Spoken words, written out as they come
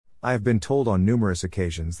I have been told on numerous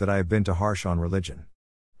occasions that I have been too harsh on religion.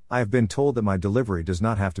 I have been told that my delivery does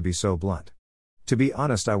not have to be so blunt. To be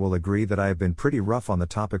honest, I will agree that I have been pretty rough on the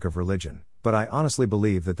topic of religion, but I honestly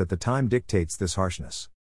believe that the time dictates this harshness.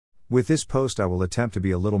 With this post I will attempt to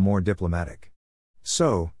be a little more diplomatic.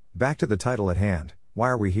 So, back to the title at hand, why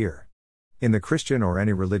are we here? In the Christian or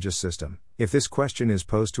any religious system, if this question is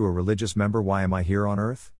posed to a religious member, why am I here on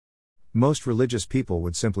earth? Most religious people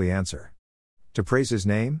would simply answer, to praise His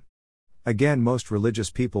name? Again, most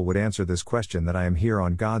religious people would answer this question that I am here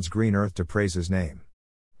on God's green earth to praise His name.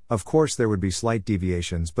 Of course there would be slight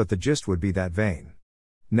deviations, but the gist would be that vein.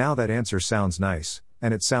 Now that answer sounds nice,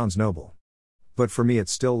 and it sounds noble. But for me it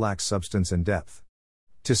still lacks substance and depth.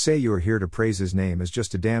 To say you are here to praise His name is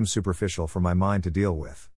just too damn superficial for my mind to deal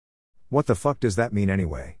with. What the fuck does that mean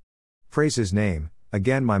anyway? Praise His name,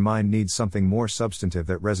 again my mind needs something more substantive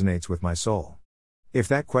that resonates with my soul. If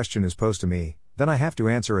that question is posed to me, then I have to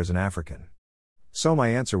answer as an African. So my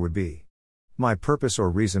answer would be, my purpose or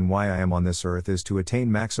reason why I am on this earth is to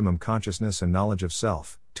attain maximum consciousness and knowledge of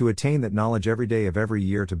self, to attain that knowledge every day of every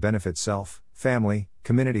year to benefit self, family,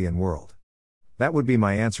 community and world. That would be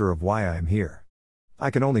my answer of why I am here.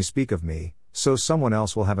 I can only speak of me, so someone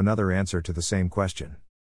else will have another answer to the same question.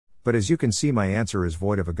 But as you can see, my answer is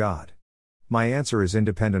void of a God. My answer is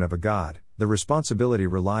independent of a God. The responsibility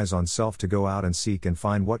relies on self to go out and seek and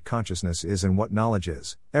find what consciousness is and what knowledge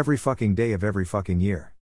is, every fucking day of every fucking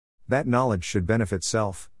year. That knowledge should benefit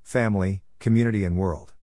self, family, community and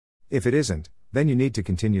world. If it isn't, then you need to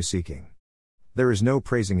continue seeking. There is no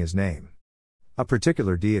praising His name. A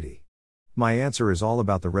particular deity. My answer is all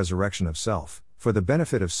about the resurrection of self, for the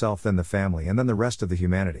benefit of self, then the family and then the rest of the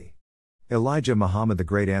humanity. Elijah Muhammad, the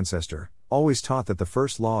great ancestor, always taught that the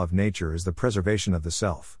first law of nature is the preservation of the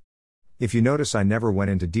self. If you notice, I never went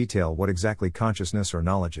into detail what exactly consciousness or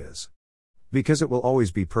knowledge is. Because it will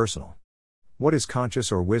always be personal. What is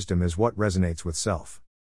conscious or wisdom is what resonates with self.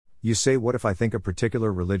 You say, what if I think a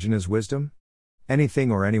particular religion is wisdom? Anything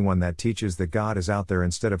or anyone that teaches that God is out there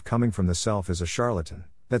instead of coming from the self is a charlatan.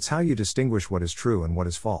 That's how you distinguish what is true and what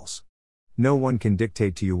is false. No one can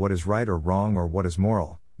dictate to you what is right or wrong or what is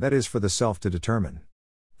moral, that is for the self to determine.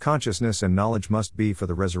 Consciousness and knowledge must be for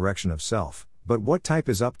the resurrection of self, but what type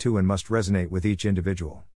is up to and must resonate with each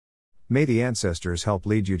individual. May the ancestors help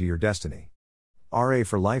lead you to your destiny. RA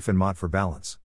for life and MOT for balance.